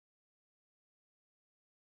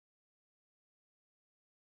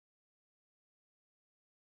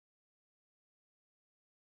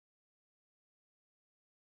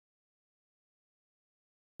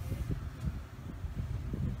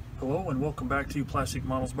Hello and welcome back to Plastic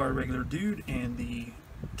Models by Regular Dude and the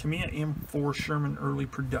Tamiya M4 Sherman early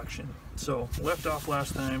production. So left off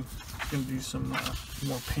last time, going to do some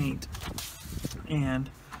more paint,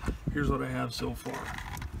 and here's what I have so far.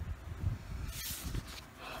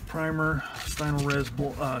 Primer, Stynel Res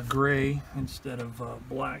gray instead of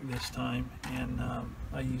black this time, and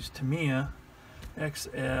I used Tamiya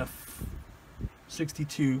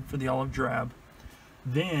XF62 for the olive drab.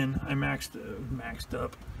 Then I mixed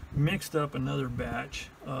up another batch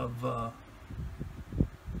of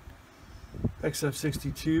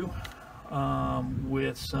XF62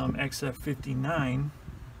 with some XF59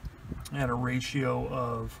 at a ratio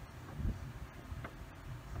of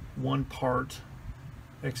 1 part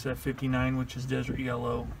XF59, which is desert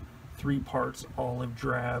yellow, 3 parts olive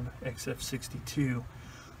drab XF62,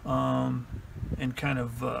 and kind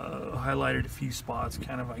of highlighted a few spots,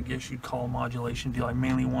 kind of, I guess you'd call a modulation deal. I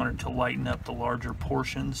mainly wanted to lighten up the larger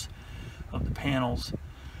portions of the panels,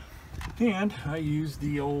 and I used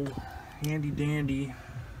the old handy dandy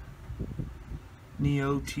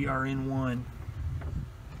Neo TRN1.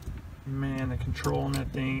 Man, the control on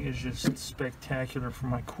that thing is just spectacular for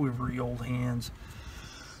my quivery old hands.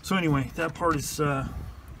 So anyway, that part is done.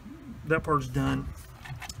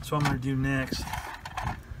 So I'm going to do next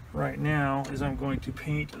right now is I'm going to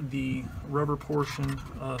paint the rubber portion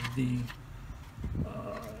of the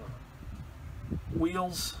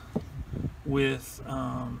wheels with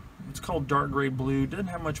it's called dark gray blue. Doesn't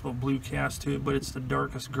have much of a blue cast to it, but it's the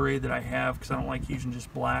darkest gray that I have because I don't like using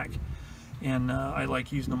just black, and I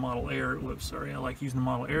like using the Model Air. I like using the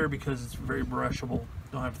Model Air because it's very brushable.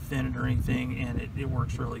 Don't have to thin it or anything, and it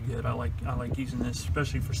works really good. I like using this,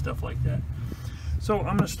 especially for stuff like that. So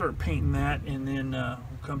I'm going to start painting that, and then we'll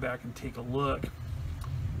come back and take a look.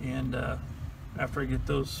 And after I get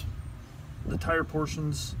the tire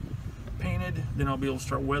portions painted, then I'll be able to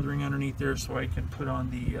start weathering underneath there so I can put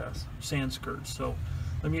on the sand skirts. So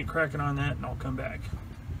let me get cracking on that, and I'll come back.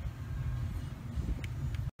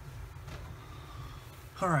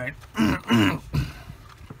 All right.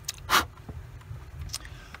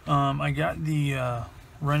 I got the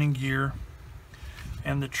running gear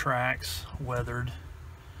and the tracks weathered,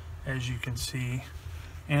 as you can see,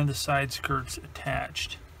 and the side skirts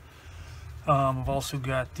attached. I've also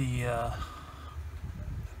got the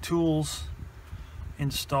tools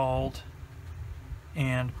installed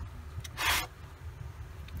and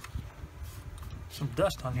some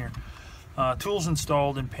dust on here. Tools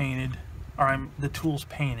installed and painted, or the tools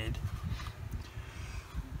painted,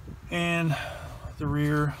 and the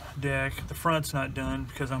rear deck. The front's not done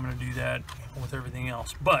because I'm going to do that with everything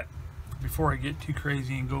else. But before I get too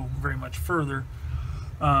crazy and go very much further,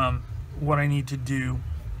 what I need to do,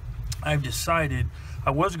 I've decided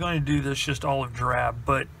I was going to do this just olive drab,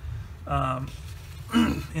 but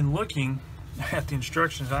in looking at the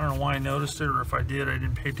instructions, I don't know why I noticed it, or if I did, I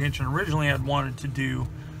didn't pay attention. Originally I'd wanted to do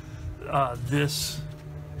this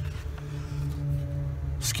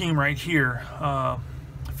scheme right here,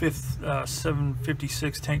 5th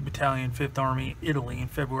 756 Tank Battalion, 5th Army, Italy, in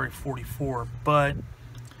February '44. But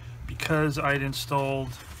because I'd installed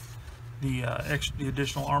the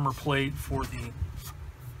additional armor plate for the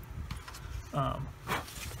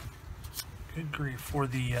good grief, for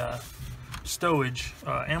the stowage,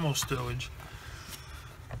 ammo stowage,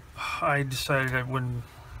 I decided I wouldn't.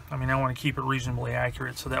 I mean, I want to keep it reasonably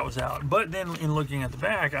accurate, so that was out. But then in looking at the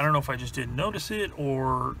back, I don't know if I just didn't notice it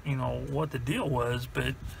or, you know, what the deal was,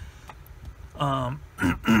 but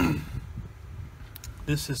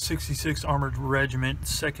this is 66th Armored Regiment,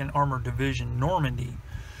 2nd Armored Division, Normandy,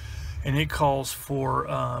 and it calls for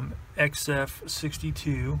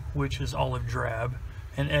XF62, which is olive drab,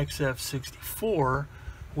 and XF64,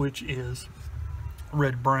 which is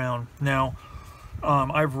red brown. Now,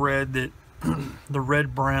 I've read that the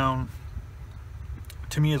red brown,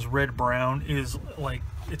 Tamiya's red brown, is like,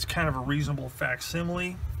 it's kind of a reasonable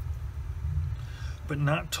facsimile, but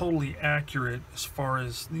not totally accurate as far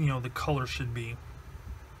as, you know, the color should be.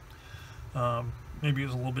 Maybe it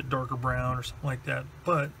was a little bit darker brown or something like that,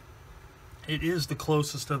 but it is the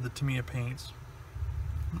closest of the Tamiya paints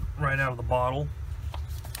right out of the bottle.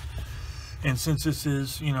 And since this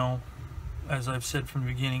is, you know, as I've said from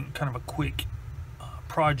the beginning, kind of a quick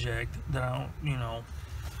project that I don't, you know,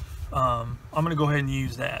 I'm going to go ahead and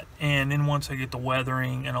use that. And then once I get the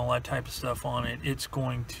weathering and all that type of stuff on it, it's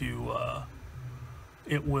going to,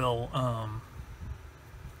 it will,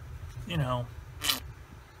 you know,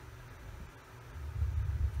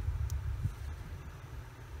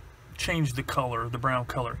 change the color, the brown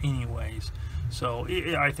color anyways. So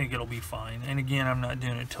I think it'll be fine. And again, I'm not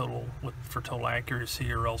doing it for total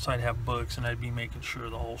accuracy, or else I'd have books and I'd be making sure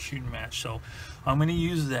the whole shooting match. So I'm going to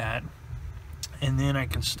use that, and then I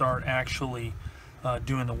can start actually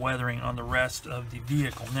doing the weathering on the rest of the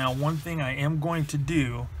vehicle. Now, one thing I am going to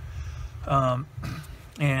do,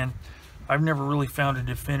 and I've never really found a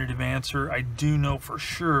definitive answer. I do know for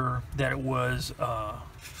sure that it was a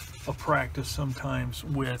practice sometimes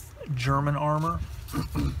with German armor,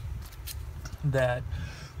 that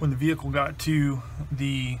when the vehicle got to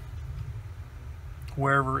the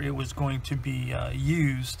wherever it was going to be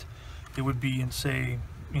used, it would be in, say,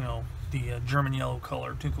 you know, the German yellow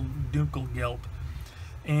color, Dunkelgelb,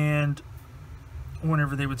 and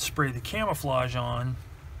whenever they would spray the camouflage on,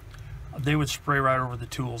 they would spray right over the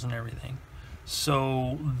tools and everything.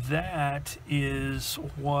 So that is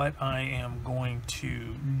what I am going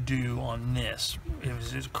to do on this.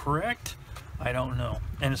 Is it correct? I don't know.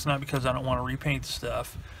 And it's not because I don't want to repaint the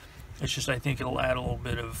stuff. It's just I think it'll add a little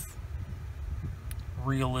bit of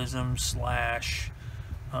realism slash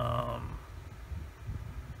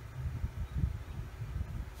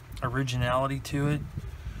originality to it.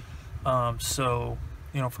 So,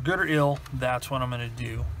 you know, for good or ill, that's what I'm going to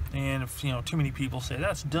do. And if, you know, too many people say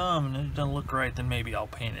that's dumb and it doesn't look right, then maybe I'll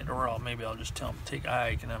paint it, or maybe I'll just tell them to take a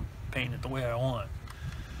hike and I'm painting it the way I want.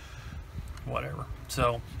 Whatever.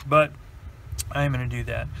 So, but I am going to do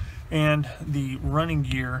that. And the running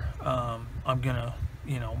gear, I'm going to,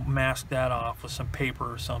 you know, mask that off with some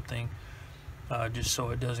paper or something, just so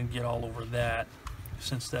it doesn't get all over that,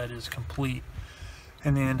 since that is complete.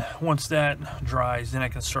 And then once that dries, then I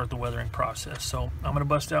can start the weathering process. So I'm going to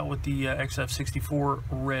bust out with the XF64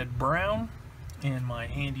 Red Brown and my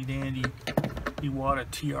handy dandy Iwata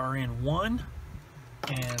TRN1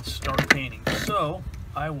 and start painting. So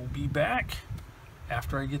I will be back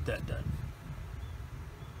after I get that done.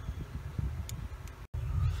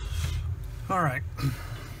 Alright,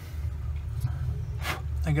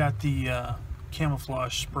 I got the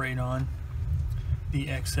camouflage sprayed on the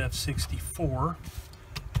XF64,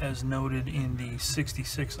 as noted in the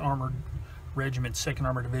 66th Armored Regiment, 2nd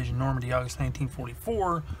Armored Division, Normandy, August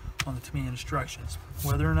 1944, on the Tamiya instructions.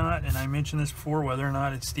 Whether or not, and I mentioned this before, whether or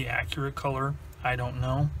not it's the accurate color, I don't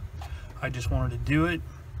know. I just wanted to do it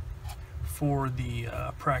for the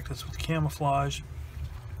practice with camouflage.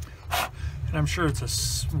 And I'm sure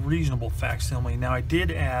it's a reasonable facsimile. Now, I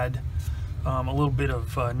did add a little bit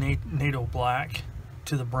of NATO black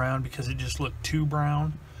to the brown because it just looked too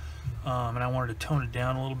brown, and I wanted to tone it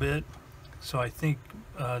down a little bit. So I think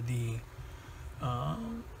the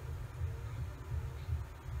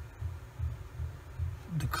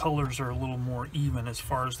colors are a little more even as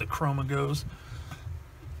far as the chroma goes.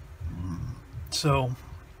 So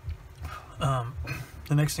the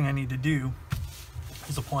next thing I need to do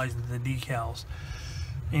is apply the decals,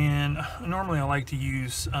 and normally I like to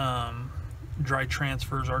use dry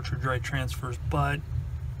transfers, Archer dry transfers, but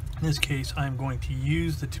in this case I'm going to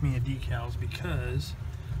use the Tamiya decals because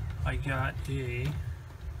I got a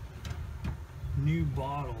new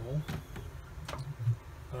bottle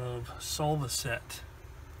of Solvaset.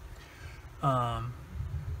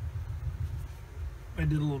 I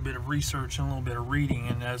did a little bit of research and a little bit of reading,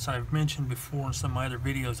 and as I've mentioned before in some of my other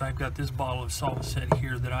videos, I've got this bottle of Solvaset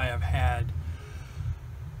here that I have had,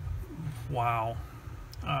 wow,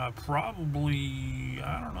 probably,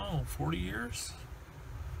 I don't know, 40 years?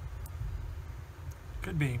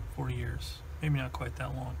 Could be 40 years. Maybe not quite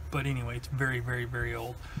that long. But anyway, it's very, very, very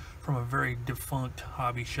old, from a very defunct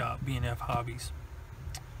hobby shop, B&F Hobbies.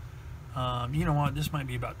 You know what? This might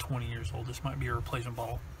be about 20 years old. This might be a replacement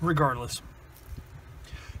bottle. Regardless,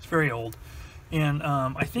 it's very old. And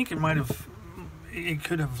I think it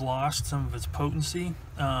could have lost some of its potency.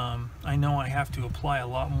 I know I have to apply a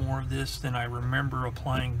lot more of this than I remember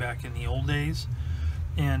applying back in the old days.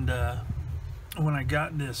 And when I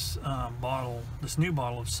got this this new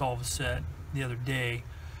bottle of Solvaset the other day,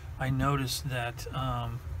 I noticed that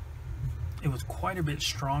it was quite a bit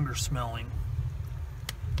stronger smelling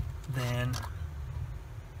than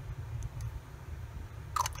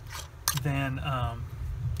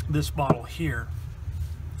this bottle here.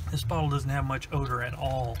 This bottle doesn't have much odor at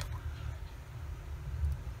all.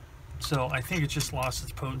 So I think it just lost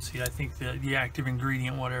its potency. I think the active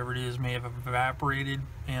ingredient, whatever it is, may have evaporated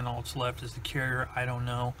and all that's left is the carrier. I don't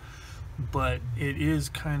know. But it is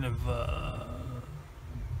kind of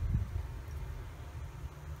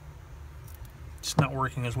it's not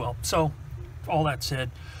working as well. So all that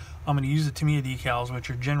said, I'm going to use the Tamiya decals, which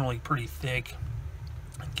are generally pretty thick,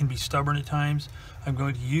 can be stubborn at times. I'm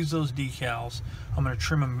going to use those decals. I'm going to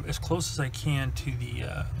trim them as close as I can to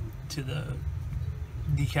the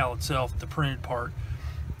decal itself, the printed part,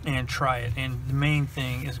 and try it. And the main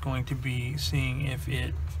thing is going to be seeing if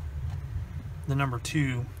the number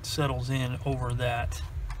 2 settles in over that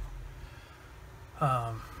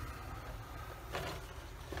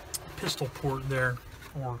pistol port there,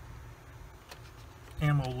 or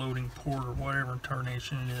ammo loading port, or whatever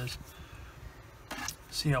tarnation it is.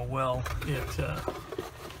 See how well it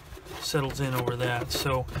settles in over that.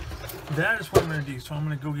 So that is what I'm going to do. So I'm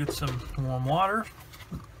going to go get some warm water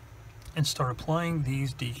and start applying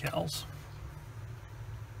these decals.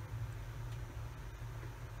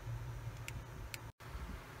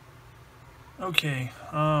 Okay,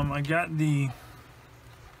 I got the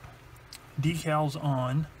decals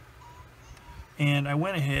on, and I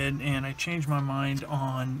went ahead and I changed my mind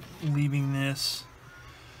on leaving this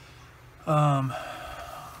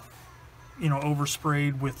you know,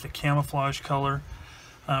 oversprayed with the camouflage color,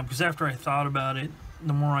 because after I thought about it,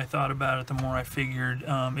 the more I thought about it, the more I figured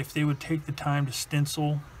if they would take the time to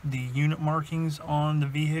stencil the unit markings on the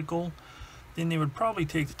vehicle, then they would probably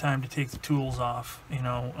take the time to take the tools off, you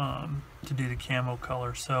know, to do the camo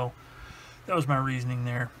color. So that was my reasoning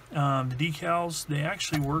there. The decals, they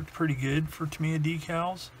actually worked pretty good for Tamiya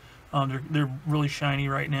decals. They're really shiny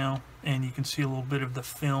right now, and you can see a little bit of the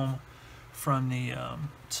film from the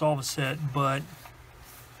Solvaset, but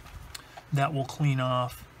that will clean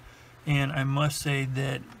off. And I must say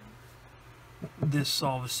that this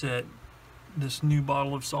Solvaset, this new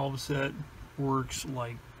bottle of Solvaset, works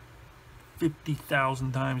like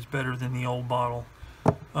 50,000 times better than the old bottle.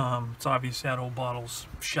 It's obvious that old bottle's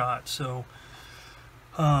shot, so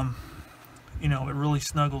you know, it really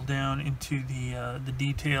snuggled down into the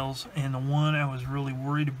details. And the one I was really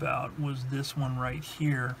worried about was this one right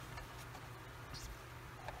here.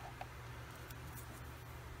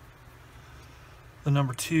 The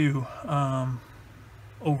number 2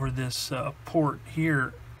 over this port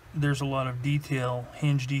here, there's a lot of detail,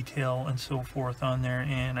 hinge detail and so forth on there,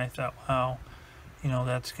 and I thought, wow, you know,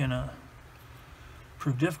 that's gonna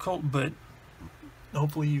prove difficult. But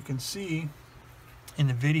hopefully you can see in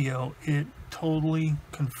the video it totally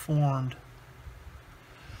conformed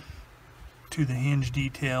to the hinge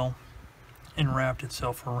detail and wrapped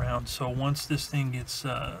itself around. So once this thing gets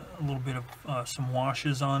a little bit of some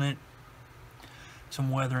washes on it, some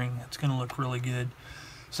weathering, it's going to look really good.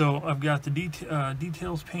 So I've got the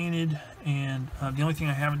details painted, and the only thing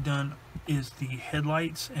I haven't done is the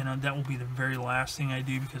headlights, and that will be the very last thing I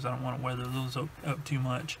do because I don't want to weather those up too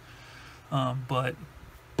much. But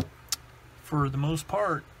for the most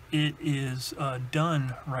part, it is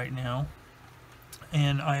done right now,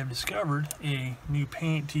 and I have discovered a new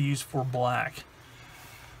paint to use for black.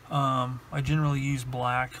 I generally use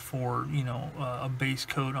black for, you know, a base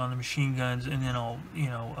coat on the machine guns, and then I'll, you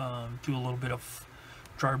know, do a little bit of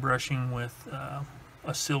dry brushing with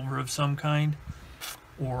a silver of some kind,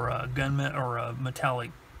 or a gunmetal, or a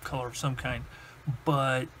metallic color of some kind.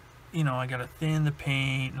 But, you know, I gotta thin the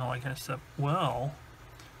paint and all that kind of stuff. Well,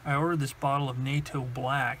 I ordered this bottle of NATO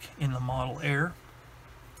Black in the Model Air,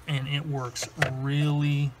 and it works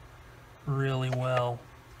really, really well.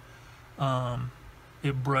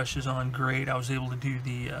 It brushes on great. I was able to do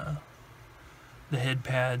the head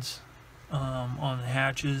pads on the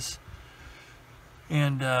hatches,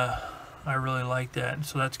 and I really like that.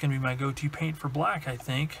 So that's going to be my go-to paint for black, I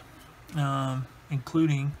think,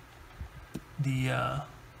 including the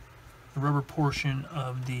rubber portion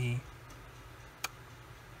of the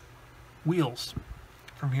wheels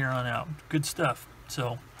from here on out. Good stuff.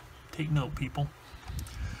 So take note, people.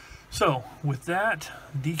 So with that,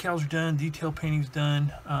 decals are done, detail painting's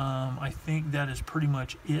done. I think that is pretty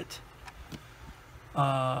much it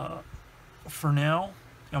for now.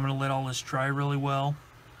 I'm going to let all this dry really well,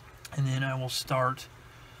 and then I will start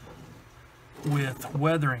with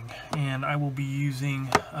weathering. And I will be using,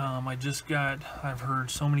 I've heard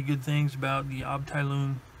so many good things about the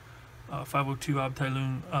Abteilung 502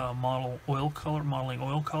 Abteilung modeling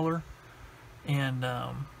oil color, and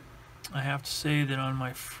I have to say that on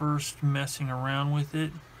my first messing around with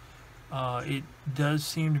it, it does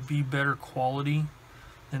seem to be better quality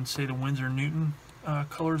than, say, the Winsor Newton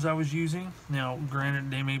colors I was using. Now,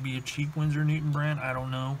 granted, they may be a cheap Winsor Newton brand, I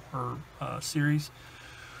don't know, or series,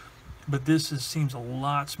 but this seems a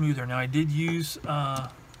lot smoother. Now, I did use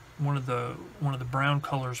one of the brown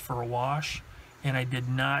colors for a wash, and I did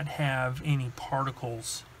not have any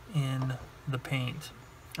particles in the paint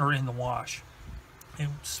or in the wash. It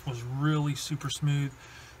was really super smooth,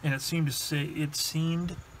 and it seemed to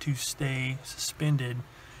stay suspended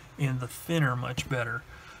in the thinner much better.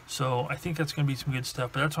 So I think that's going to be some good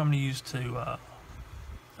stuff. But that's what I'm going to use to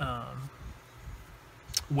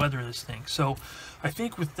weather this thing. So I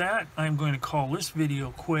think with that, I'm going to call this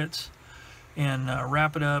video quits and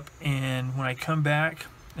wrap it up. And when I come back,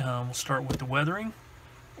 we'll start with the weathering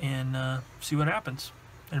and see what happens,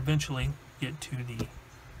 and eventually get to the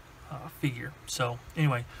figure. So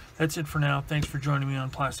anyway, that's it for now. Thanks for joining me on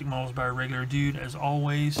Plastic Models by a Regular Dude. As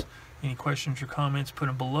always, any questions or comments, put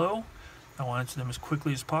them below. I will answer them as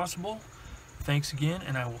quickly as possible. Thanks again,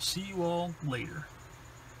 and I will see you all later.